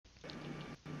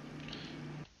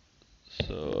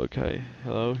So, okay,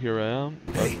 hello, here I am.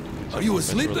 Hey, are you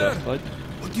asleep there? Fight.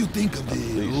 What do you think of the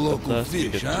Please, at local last we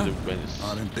fish, get to huh? the Venice.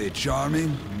 Aren't they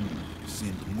charming?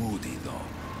 Seemed moody, though.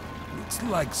 Looks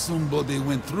like somebody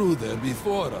went through there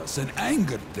before us and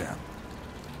angered them.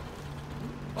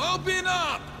 Open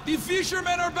up! The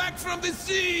fishermen are back from the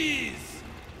seas!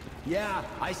 Yeah,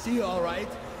 I see you all right.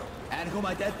 And who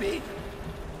might that be?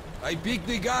 I picked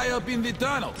the guy up in the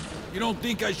tunnel. You don't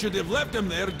think I should have left him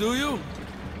there, do you?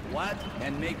 What?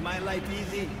 And make my life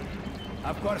easy?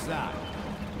 Of course not.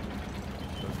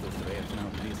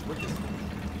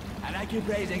 And I keep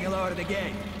raising you lower the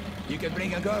gate. You can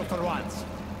bring a girl for once.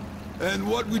 And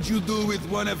what would you do with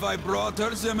one if I brought her,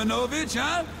 Semenovich,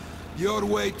 huh? You're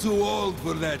way too old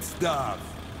for that stuff.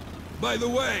 By the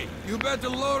way, you better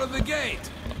lower the gate,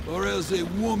 or else a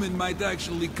woman might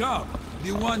actually come.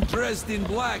 The one dressed in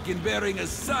black and bearing a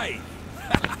scythe.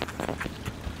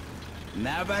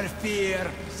 Never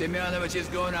fear. Semyonovich is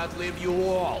going to outlive you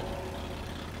all.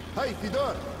 Hey,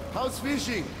 Fedor, how's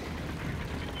fishing?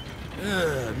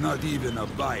 Not even a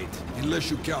bite, unless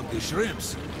you count the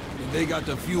shrimps. And they got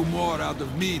a few more out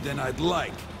of me than I'd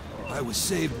like. I was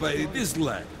saved by this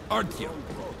lad, Artyom.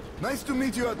 Nice to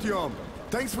meet you, Artyom.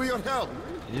 Thanks for your help.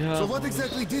 Yeah. So what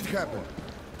exactly did happen?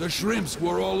 The shrimps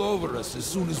were all over us as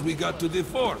soon as we got to the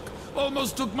fork.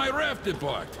 Almost took my raft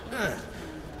apart.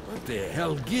 What the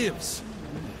hell gives?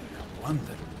 I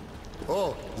wonder.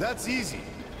 Oh, that's easy.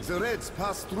 The Reds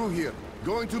passed through here,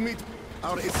 going to meet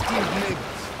our esteemed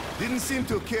neighbors. Didn't seem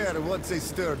to care what they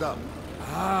stirred up.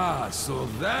 Ah, so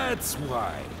that's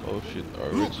why. Oh shit,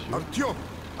 Look, alright. Artyom,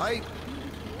 I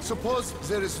suppose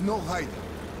there is no hiding.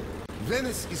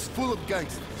 Venice is full of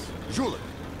gangsters. Zhulek,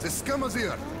 the scum of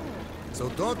the earth. So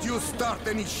don't you start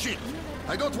any shit.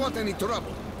 I don't want any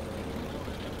trouble.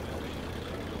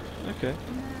 Okay.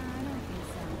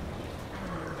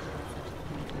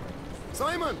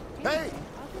 Simon! Hey!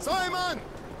 Simon!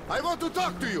 I want to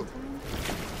talk to you!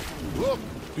 Look,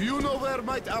 do you know where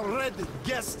might our red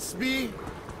guests be?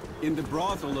 In the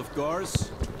brothel, of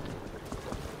course.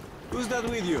 Who's that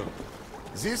with you?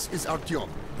 This is Artyom,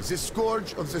 the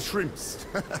scourge of the shrimps.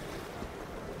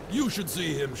 You should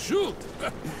see him shoot.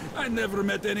 I never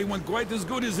met anyone quite as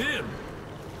good as him.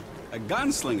 A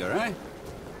gunslinger, eh?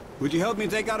 Would you help me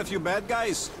take out a few bad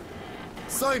guys?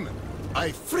 Simon, I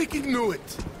freaking knew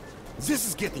it! This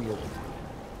is getting old.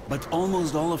 But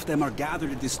almost all of them are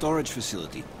gathered at the storage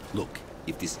facility. Look,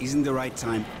 if this isn't the right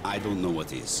time, I don't know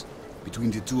what is.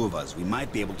 Between the two of us, we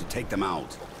might be able to take them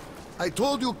out. I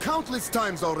told you countless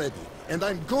times already, and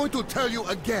I'm going to tell you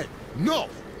again. No!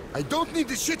 I don't need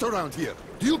this shit around here.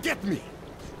 Do you get me?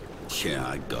 Yeah,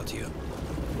 I got you.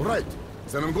 Right.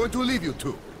 Then I'm going to leave you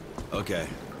two. Okay.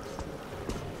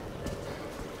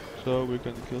 So we're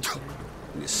gonna kill someone.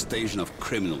 This station of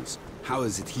criminals. How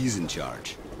is it he's in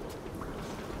charge?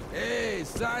 Hey,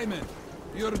 Simon.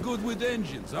 You're good with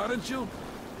engines, aren't you?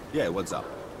 Yeah, what's up?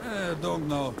 Don't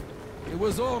know. It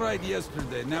was all right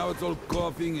yesterday. Now it's all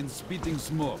coughing and spitting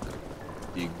smoke.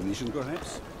 The ignition,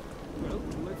 perhaps? Well,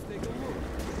 let's take a look.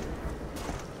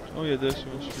 Oh yeah, there's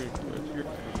one stream right here.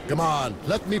 Come on,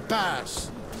 let me pass.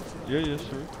 Yeah, yeah,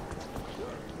 sorry.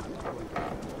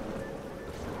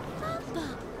 Papa,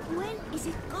 when is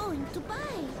it going to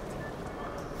bite?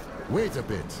 Wait a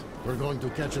bit. We're going to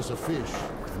catch us a fish,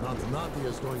 and Aunt Nadia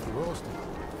is going to roast it.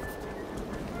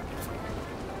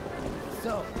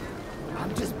 So,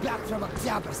 I'm just back from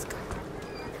Oktyabrsk.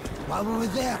 While we were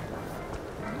there,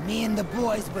 me and the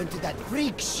boys went to that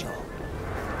freak show.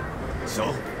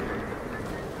 So?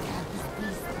 They had this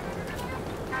beast.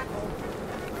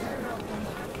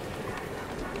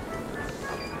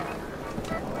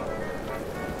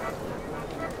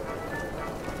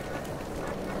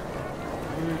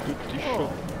 Very good dish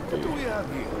shop. What do we have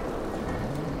here?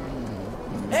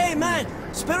 Hey, man!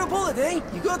 Spare a bullet, eh?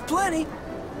 You got plenty.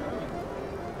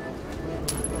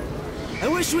 I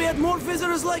wish we had more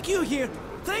visitors like you here.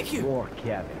 Thank you. More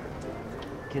cabin.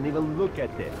 Can even look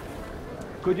at this.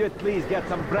 Could you please get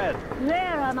some bread?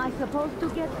 Where am I supposed to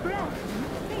get bread?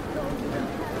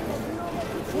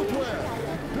 Footwear,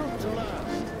 built to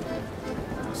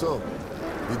last. So,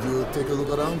 did you take a look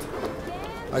around?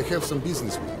 I have some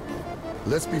business with you.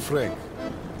 Let's be frank.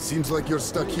 Seems like you're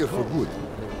stuck here for good.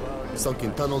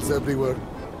 Sunken tunnels everywhere.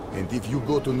 And if you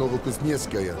go to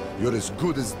Novokuznetskaya, you're as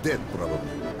good as dead, probably.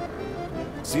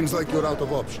 Seems like you're out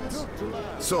of options.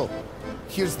 So,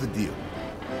 here's the deal.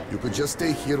 You could just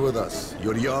stay here with us.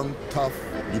 You're young, tough,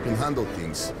 you can handle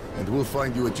things, and we'll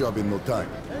find you a job in no time.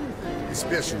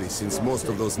 Especially since most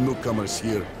of those newcomers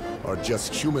here are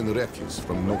just human refuse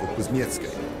from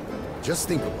Novokuznetskaya. Just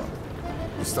think about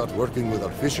it. You start working with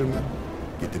our fishermen,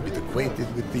 get a bit acquainted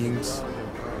with things,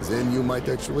 then you might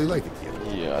actually like it here.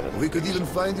 Yeah, that's We could even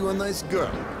find you a nice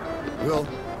girl. Well,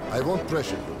 I won't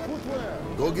pressure you.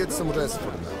 Go get some rest for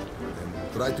now,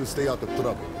 and try to stay out of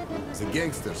trouble. The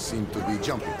gangsters seem to be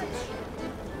jumping us.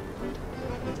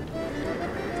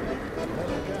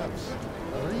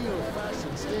 Real fast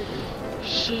and steady.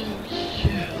 So,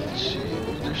 yeah, let's see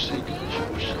what they're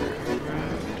saying.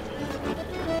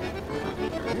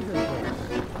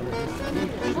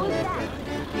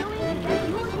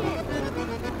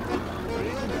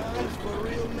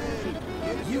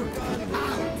 You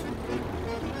out!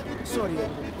 Sorry,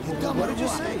 What did you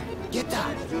say? Get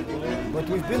out! but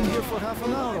we've been here for half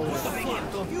an hour.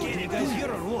 You guys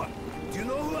here or what? Do you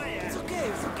know who I am? It's okay.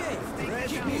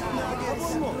 Fresh meat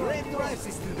nuggets, great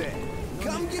prices today.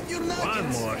 Come get your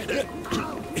nuggets. One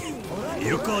more.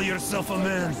 You call yourself a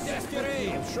man?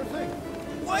 Sure thing.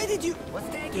 Why did you...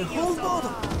 The whole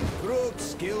bottle.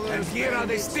 Crooks, killers, And here are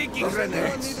the sticky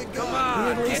grenades. Come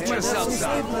on, get yourself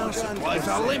some. Supplies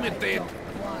are limited.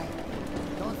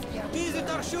 Is it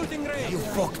our shooting range? You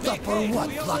fucked up or what,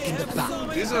 Block in the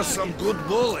back? These are some good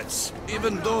bullets,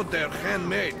 even though they're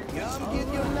handmade. Come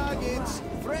get your nuggets.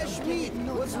 Fresh meat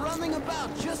was running about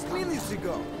just minutes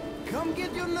ago. Come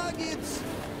get your nuggets.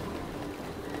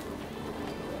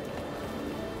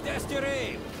 Test your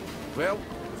aim. Well,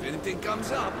 if anything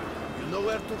comes up, you know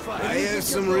where to find. I have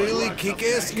some really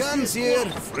kick-ass guns here.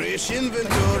 Fresh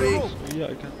inventory. Yeah,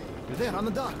 I can. There, on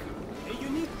the dock. A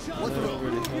unique chance What to the- prove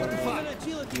your aim and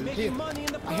agility, Here, making money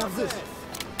in the I have this.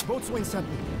 process. Boatswain sent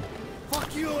me.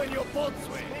 Fuck you and your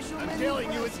boatswain. I'm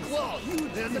telling you, it's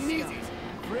closed. There's a meeting.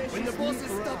 When the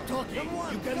bosses stop talking,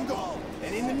 you can go.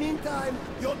 And in the meantime,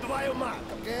 you're твою мать,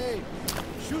 okay?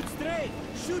 Shoot straight,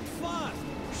 shoot fast,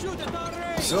 shoot at our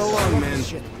range. So long, man.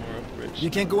 Shit. More upgrades. You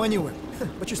can't go anywhere.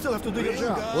 But you still have to do your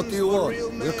job. What do you want?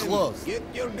 We're closed. Get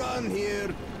your gun here.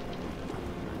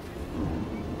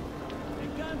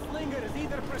 A gunslinger is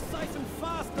either precise and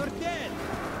fast or dead.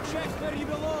 Check where you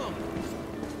belong.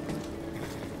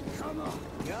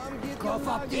 Cough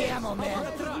up the ammo, man.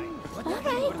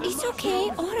 Alright, it's okay.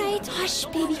 Alright, hush,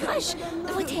 baby, hush.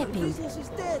 What happened?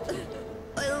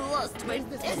 I lost my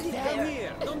teddy Come bear.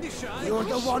 here, don't be shy. You're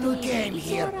the one who came It's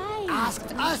here, alright.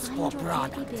 asked us for Teddy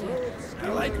product. bear.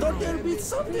 Well, I thought there'd be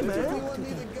something,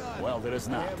 man. Well, there is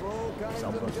not.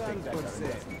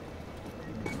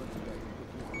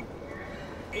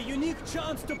 A unique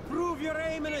chance to prove your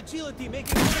aim and agility,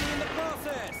 making money in the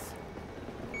process.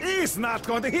 He's not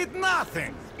going to hit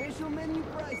nothing. Special menu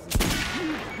prices.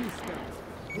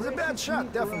 He's a bad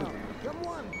shot, definitely. Come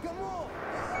on, come on.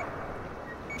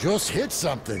 Just hit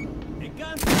something. A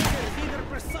gunslinger is either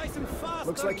precise and fast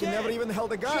Looks or like he dead. never even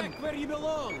held a gun. Check where you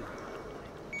belong.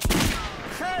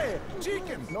 Hey,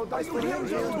 chicken! No dice for him,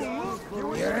 Joe.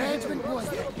 Your arrangement was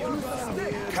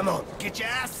Come on, get your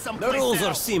ass The someplace rules are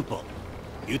else. simple.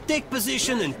 You take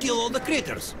position and kill all the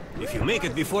critters. If you make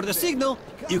it before the signal,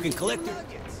 you can collect it.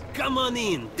 Come on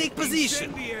in, take position.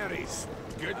 Incendiaries.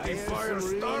 Get the fire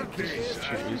started.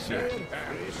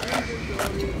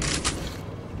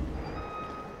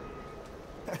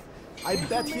 I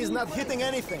bet he's not hitting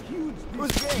anything.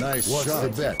 Who's game? Nice What's shot.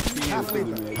 What's the bet? Half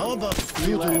liter. How about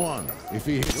 3-1? If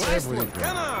he hits everything.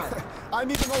 Come on!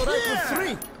 I'm even alright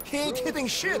with 3. He ain't hitting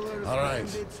shit. All right.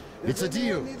 It's a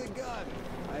deal.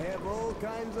 I have all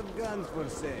kinds of guns for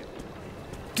sale.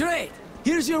 Great!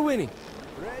 Here's your winning.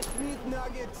 Fresh meat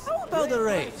nuggets. How about the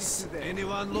race?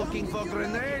 Anyone looking for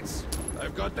grenades?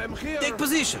 I've got them here. Take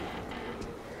position.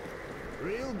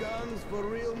 Real guns for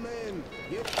real men.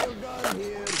 Get your gun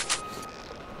here.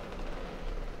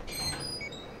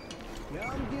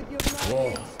 Come get your nuggets.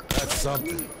 Whoa, that's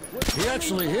something. He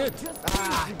actually hit.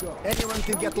 Anyone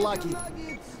can get lucky.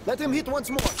 Let him hit once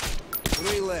more.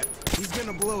 3 left. He's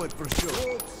gonna blow it for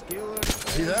sure.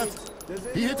 See that?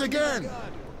 He hit again.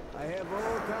 I have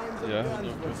all kinds of Yeah,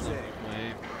 guns no, for sale. my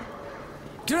aim.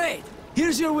 Great!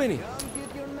 Here's your winning. Come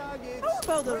get your nuggets. How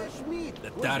about the... Fresh meat. The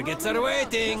targets are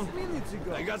waiting. Minutes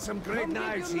ago. I got some great Come get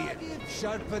knives your here. nuggets.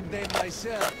 Sharpened them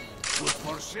myself. Good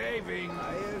for shaving.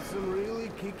 I have some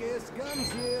really kick-ass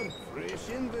guns here. Fresh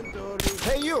inventory.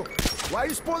 Hey, you! Why are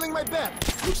you spoiling my bet?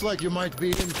 Looks like you might be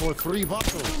in for 3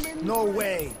 bottles. No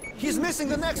way. He's missing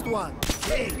the next one.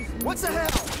 Hey, what the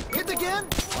hell? Hit again?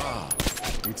 Ah,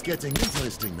 it's getting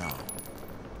interesting now.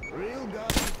 Real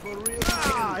guns for real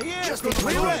Yeah, just hit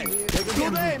my leg.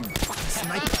 Good aim.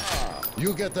 Sniper.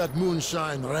 You get that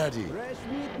moonshine ready. Fresh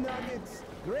meat nuggets.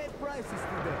 Great prices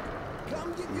today.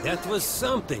 Come get your That was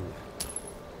something.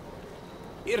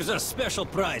 Here's a special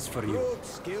prize for you.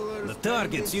 crooks, killers, The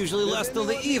targets usually last till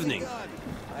the evening.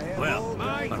 Well,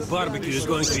 our barbecue is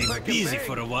going to be busy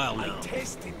for a while now.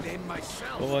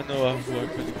 Oh, I know how I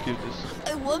can kill this.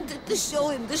 I wanted to show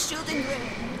him the shooting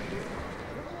range.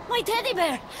 My teddy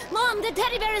bear! Mom, the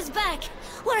teddy bear is back!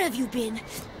 Where have you been?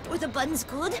 Were the buns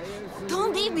good?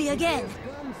 Don't leave me again!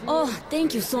 Oh,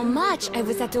 thank you so much. I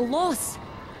was at a loss.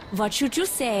 What should you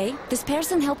say? This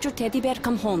person helped your teddy bear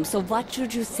come home, so what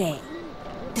should you say?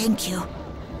 Thank you.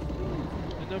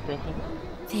 No problem.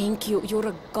 Thank you. You're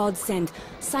a godsend.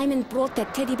 Simon brought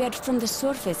that teddy bear from the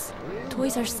surface.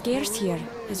 Toys are scarce here,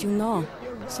 as you know.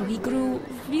 So he grew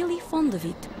really fond of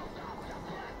it.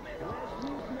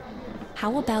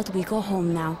 How about we go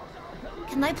home now?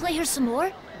 Can I play her some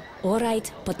more? All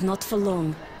right, but not for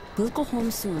long. We'll go home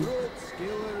soon.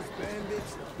 Skillers,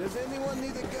 bandits. Does anyone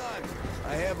need a gun?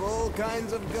 I have all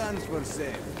kinds of guns for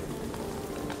sale.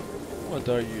 What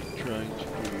are you trying to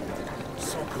do?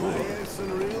 So cool. I have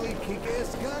some really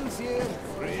kick-ass guns here.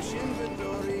 Fresh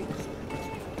inventory.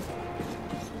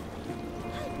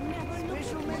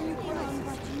 Special menu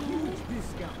prices. Huge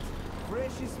discounts.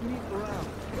 Freshest meat around.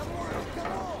 Come on,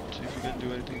 come on. See if we can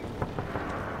do anything.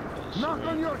 Knock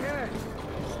on your head!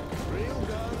 Real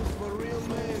guns for real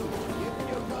men. Get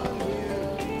your gun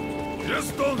here.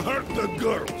 Just don't hurt the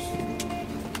girls!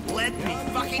 Let me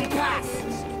fucking pass!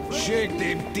 Shake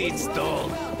them tits, doll!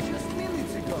 Just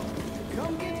minutes ago.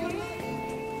 Come get your...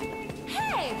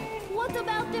 Hey! What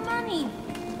about the money?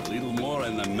 A little more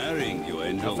and I'm marrying you,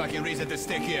 Angel. No fucking reason to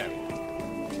stick here.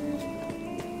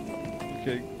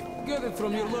 Okay. Get it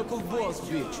from your local boss,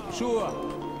 bitch. Sure.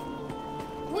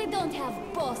 We don't have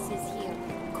bosses here.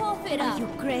 Cough it Are up. you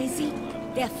crazy?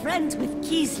 They're friends with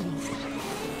Keasley.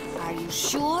 Are you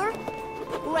sure?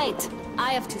 Great.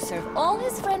 I have to serve all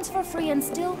his friends for free and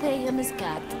still pay him his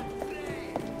cut.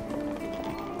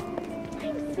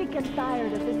 I'm sick and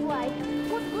tired of his life.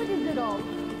 What good is it all?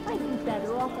 I'd be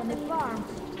better off on the farm,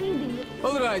 feeding the...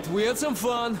 Alright, we had some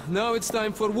fun. Now it's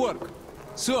time for work.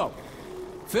 So,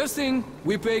 first thing,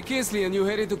 we pay Keasley and you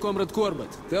head to Comrade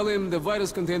Corbett. Tell him the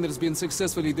virus container's been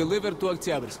successfully delivered to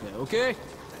Oktyabrskaya, okay?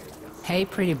 Hey,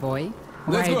 pretty boy.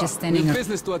 Why Let's are you go. just standing We've up?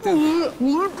 business to attend.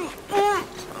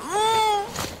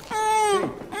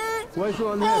 Why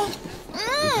so unhappy? You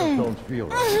just don't feel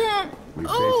right. We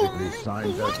basically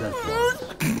signed our death warrants.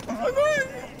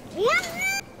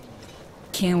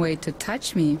 Can't wait to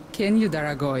touch me, can you,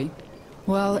 Daragoy?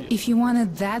 Well, if you want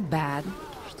it that bad...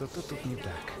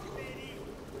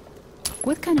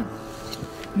 What kind of...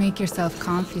 Make yourself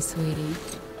comfy, sweetie.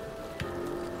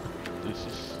 This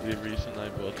is the reason I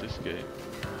bought this game.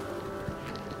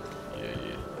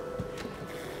 Yeah.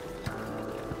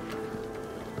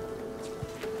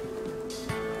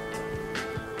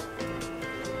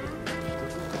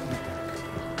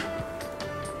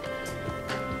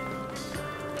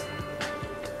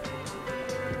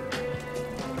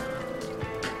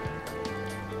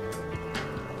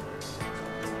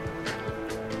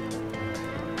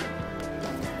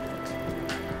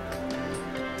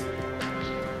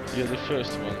 Yeah, the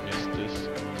first one missed this.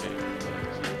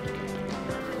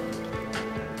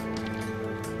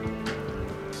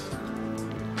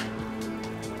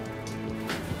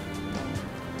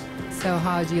 So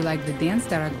how do you like the dance,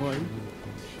 Daragoy?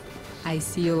 I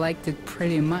see you liked it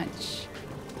pretty much.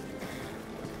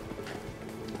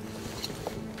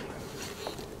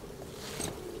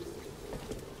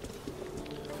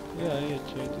 Yeah, I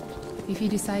enjoyed it. If you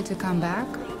decide to come back,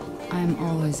 I'm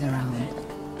always around.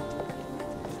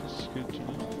 It's good to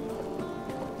know.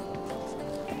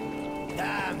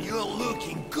 Damn, you're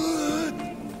looking good!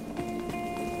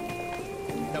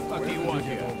 The fuck do you want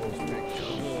here?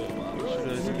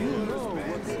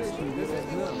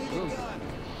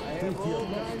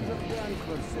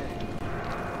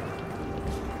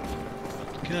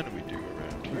 What can we do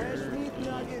around Fresh here? meat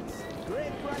nuggets.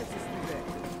 Great prices today.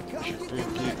 Come get the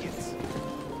Super nuggets.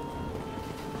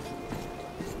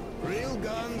 Real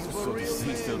guns for real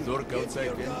men. Still dark Get outside,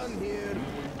 your man. gun here.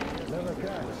 Leather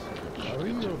cats. A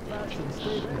real fashion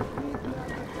statement.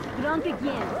 Drunk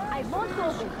again. I won't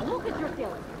open. Look at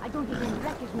yourself. I don't even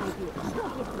recognize you.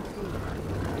 Don't get me free.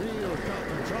 Real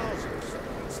cotton trousers.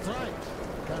 Striped.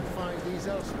 Can't find these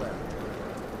elsewhere.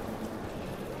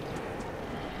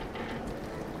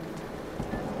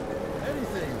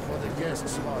 Anything for the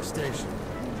guests of our station.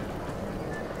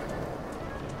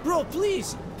 Bro,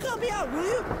 please, help me out, will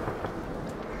you?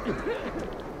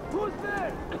 Who's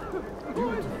there?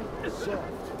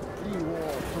 Soft.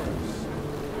 Pre-war furs.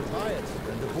 Buy it,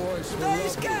 and the boys will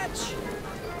Nice love you. catch!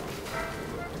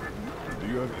 Do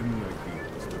you have any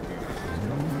ideas to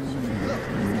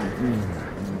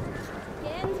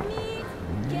Canned meat.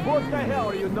 What the hell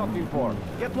are you knocking for?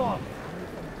 Get lost!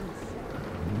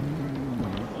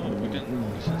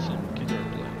 Listen to some guitar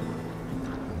playing.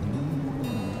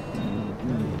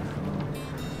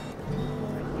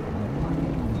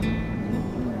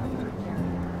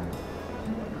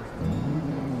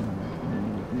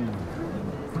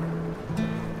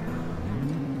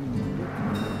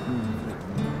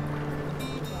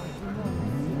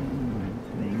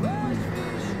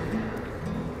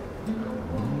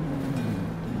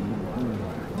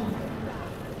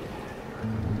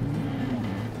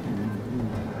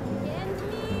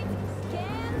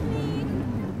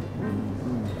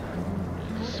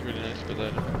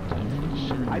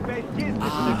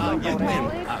 Young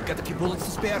man, got a few bullets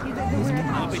to spare? It's getting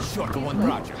a little bit short for one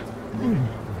project.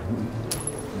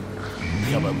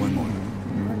 How about one more?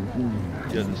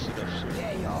 Yeah, this is enough, sir.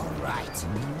 Okay, all right.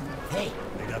 Hey,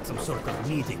 They got some sort of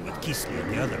meeting with Kisley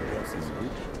and the other bosses.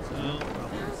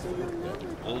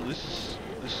 Well, this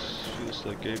feels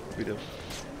like a bit of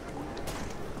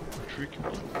a tricky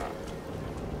one.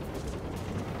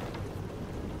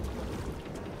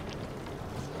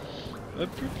 I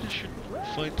probably should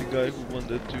find the guy who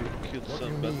wanted to kill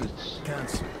some bandits.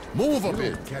 Cancel. Move a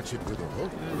bit. Catch it with a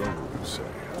hook.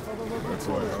 That's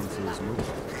why hunters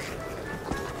move.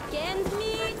 Can't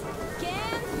meet!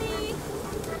 Can't meet!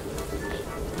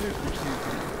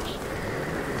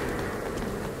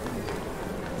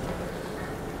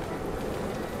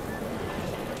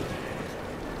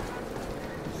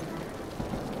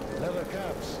 Leather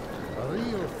caps. A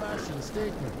real fashion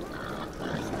statement.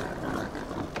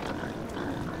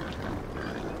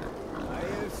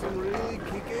 Some really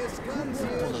kick-ass guns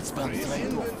here. Bullets bounced right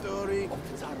off. Inventory.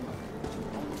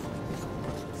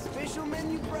 Special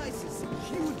menu prices.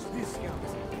 Huge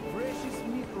discounts. Freshest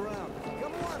meat around.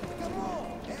 Come on, come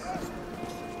on.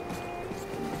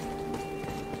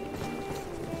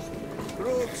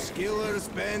 Crooks, killers,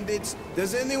 bandits.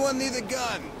 Does anyone need a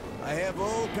gun? I have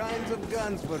all kinds of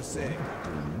guns for sale.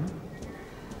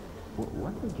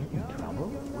 What will get in trouble?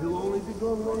 We'll only be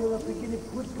gone long enough to get a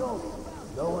quick go.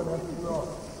 No one has to know.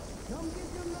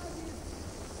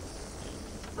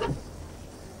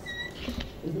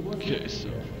 Okay, so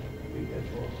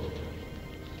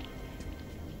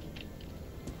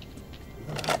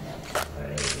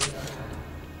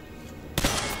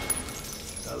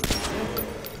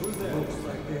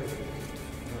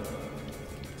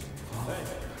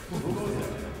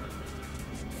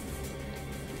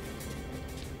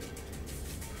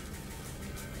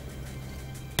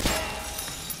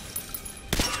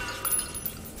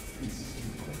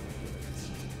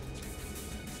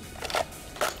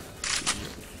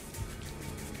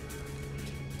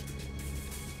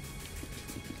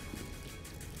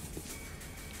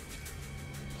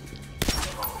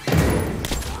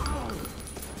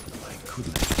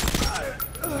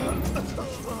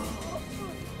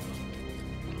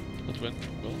that went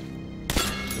well.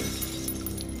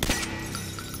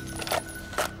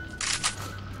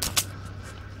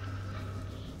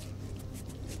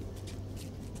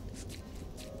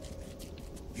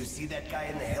 You see that guy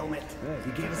in the helmet?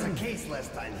 He gave us a case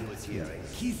last time he was here, and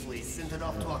Keithley sent it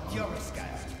off to Oktyabrsky.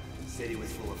 Said he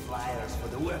was full of flyers for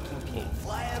the working people.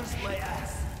 Flyers, my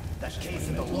ass! That case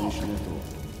in the lock.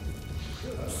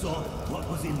 So, what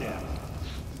was in there?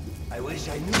 I wish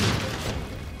I knew.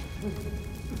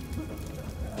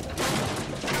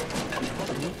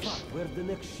 Where's the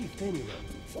next shift anyway?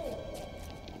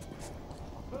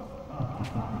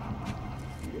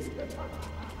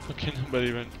 Okay, nobody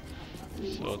even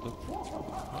saw that.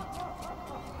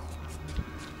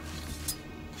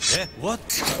 Eh? What?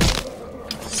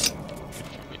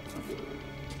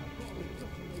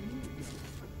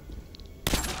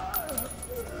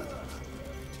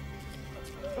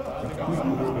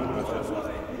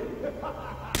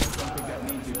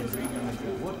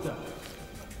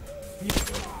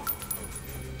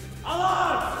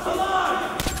 Alarm!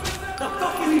 Alarm! The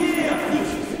fucking here!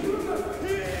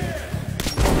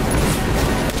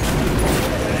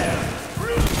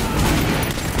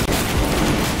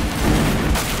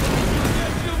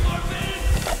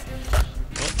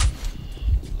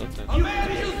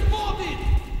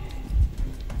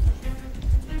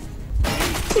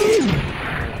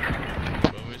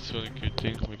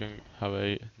 We can have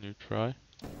a new try.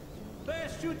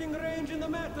 Best shooting range in the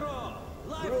metro!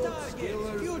 Live Crooks, targets!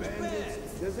 killers, Huge bandits.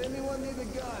 bets! Does anyone need a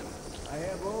gun? I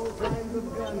have all kinds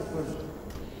of guns for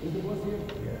you. Is it was here?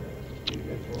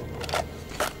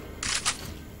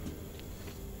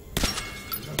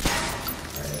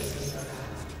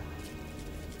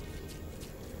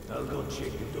 I'll go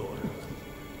check the door.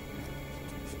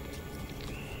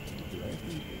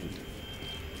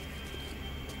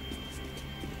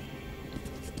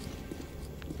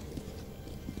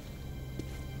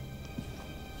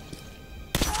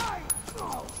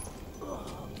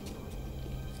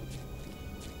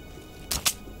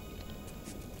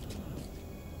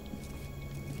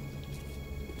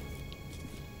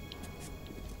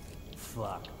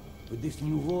 Fuck. With this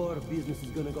new war, business is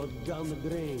gonna go down the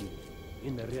drain.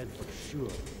 In the red for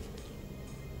sure.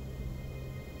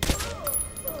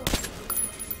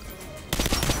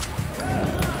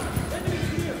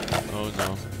 Oh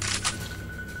no.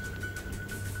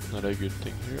 Not a good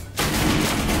thing here.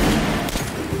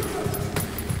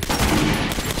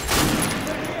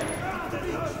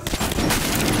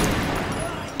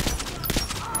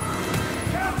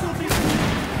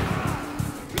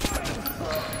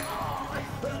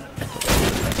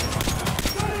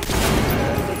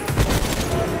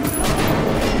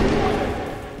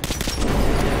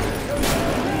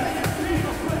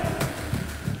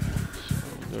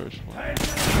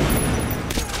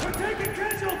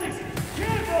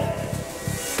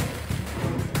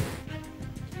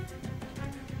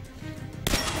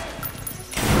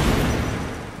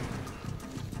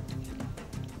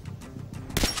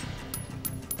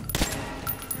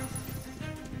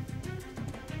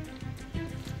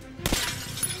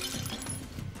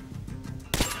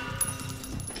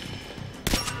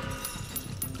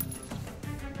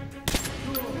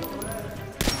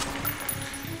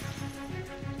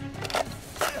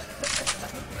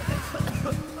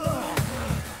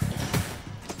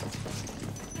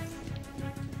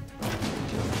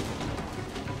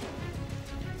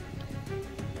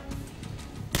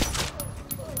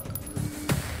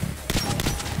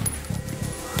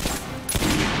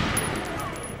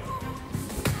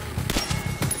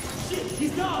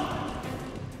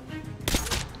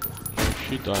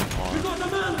 She died hard.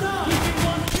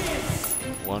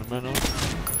 One man off?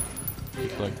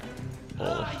 It's like all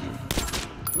of you.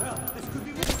 Well, this could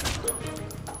be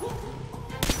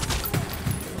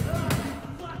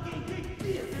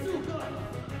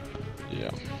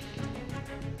yeah.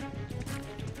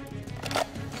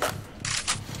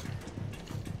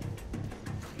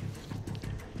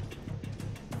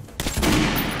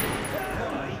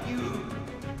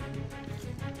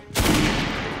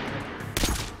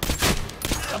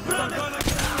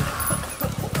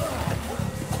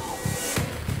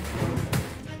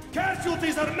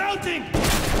 Casualties are mounting!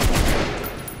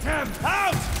 Damn,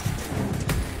 out!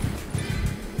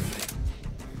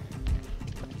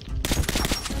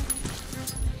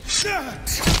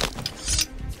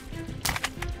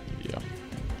 Yeah.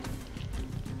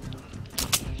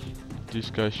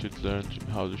 These guys should learn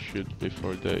how to shoot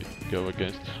before they go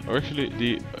against. Or actually,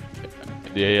 the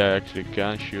AI actually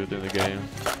can shoot in the game,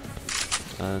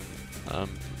 and I'm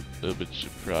a little bit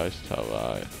surprised how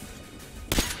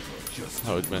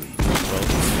it went well.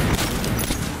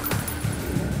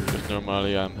 Because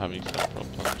normally I'm having some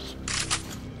problems.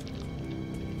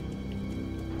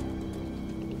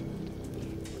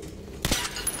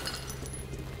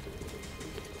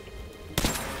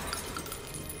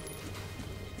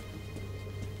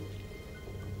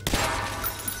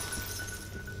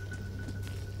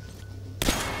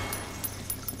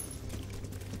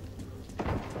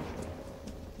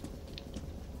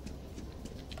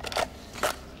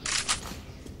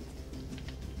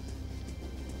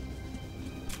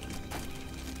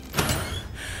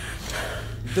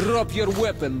 Drop your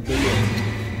weapon, Bill.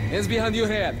 Hands behind your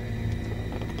head.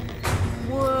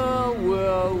 Well,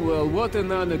 well, well, what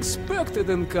an unexpected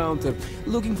encounter.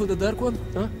 Looking for the Dark One,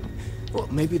 huh? Well,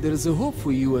 maybe there's a hope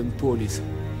for you and Polis.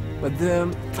 But,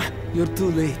 you're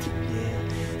too late.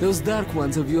 Yeah. Those Dark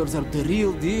Ones of yours are the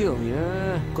real deal,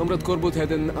 yeah? Comrade Korbut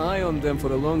had an eye on them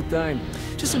for a long time.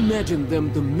 Just imagine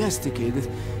them domesticated,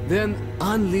 then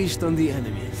unleashed on the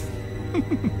enemy.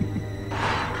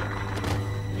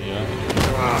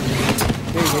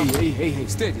 Hey,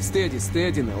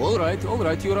 steady now. All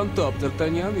right, you're on top,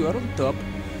 D'Artagnan, you are on top.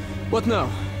 What now?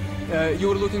 You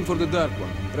were looking for the Dark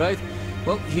One, right?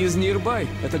 Well, he is nearby,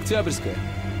 at Oktyabrskaya.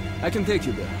 I can take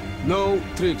you there. No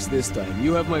tricks this time,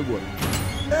 you have my word.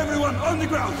 Everyone on the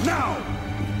ground, now!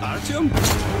 Artyom?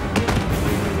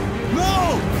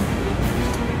 No!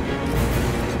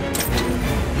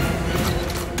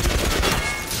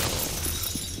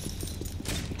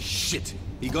 Shit!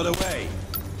 He got away!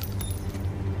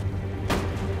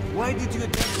 Why did you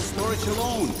attack the storage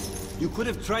alone? You could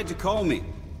have tried to call me.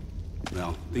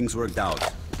 Well, things worked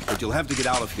out. But you'll have to get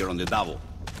out of here on the double.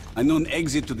 I know an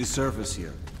exit to the surface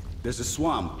here. There's a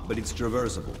swamp, but it's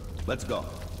traversable. Let's go.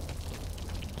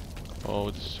 Oh,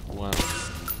 the swamp.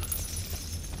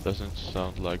 Doesn't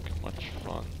sound like much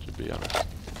fun, to be honest.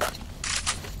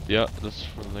 Yeah, that's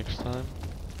for next time.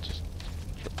 Just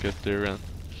get there and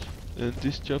end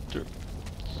this chapter.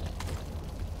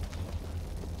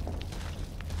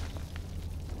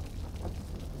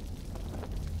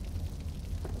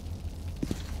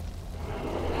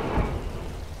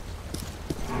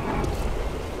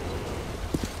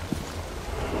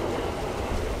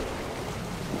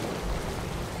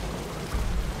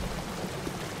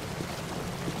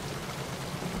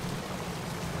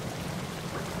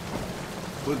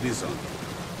 Put this on.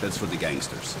 That's for the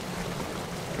gangsters.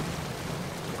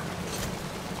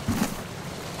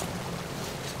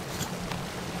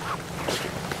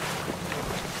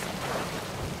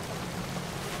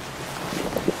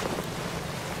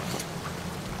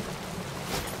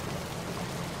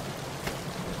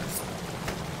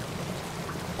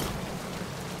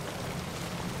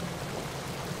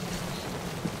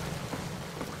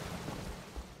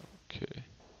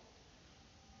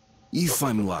 If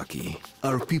I'm lucky,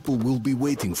 our people will be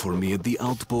waiting for me at the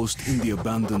outpost in the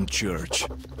abandoned church.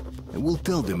 I will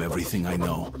tell them everything I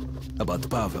know. About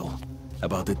Pavel,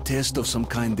 about a test of some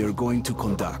kind they're going to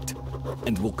conduct,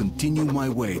 and will continue my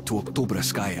way to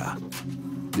Oktoberskaya.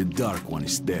 The Dark One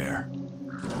is there.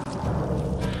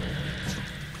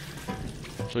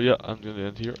 So yeah, I'm gonna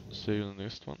end here. See you in the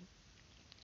next one.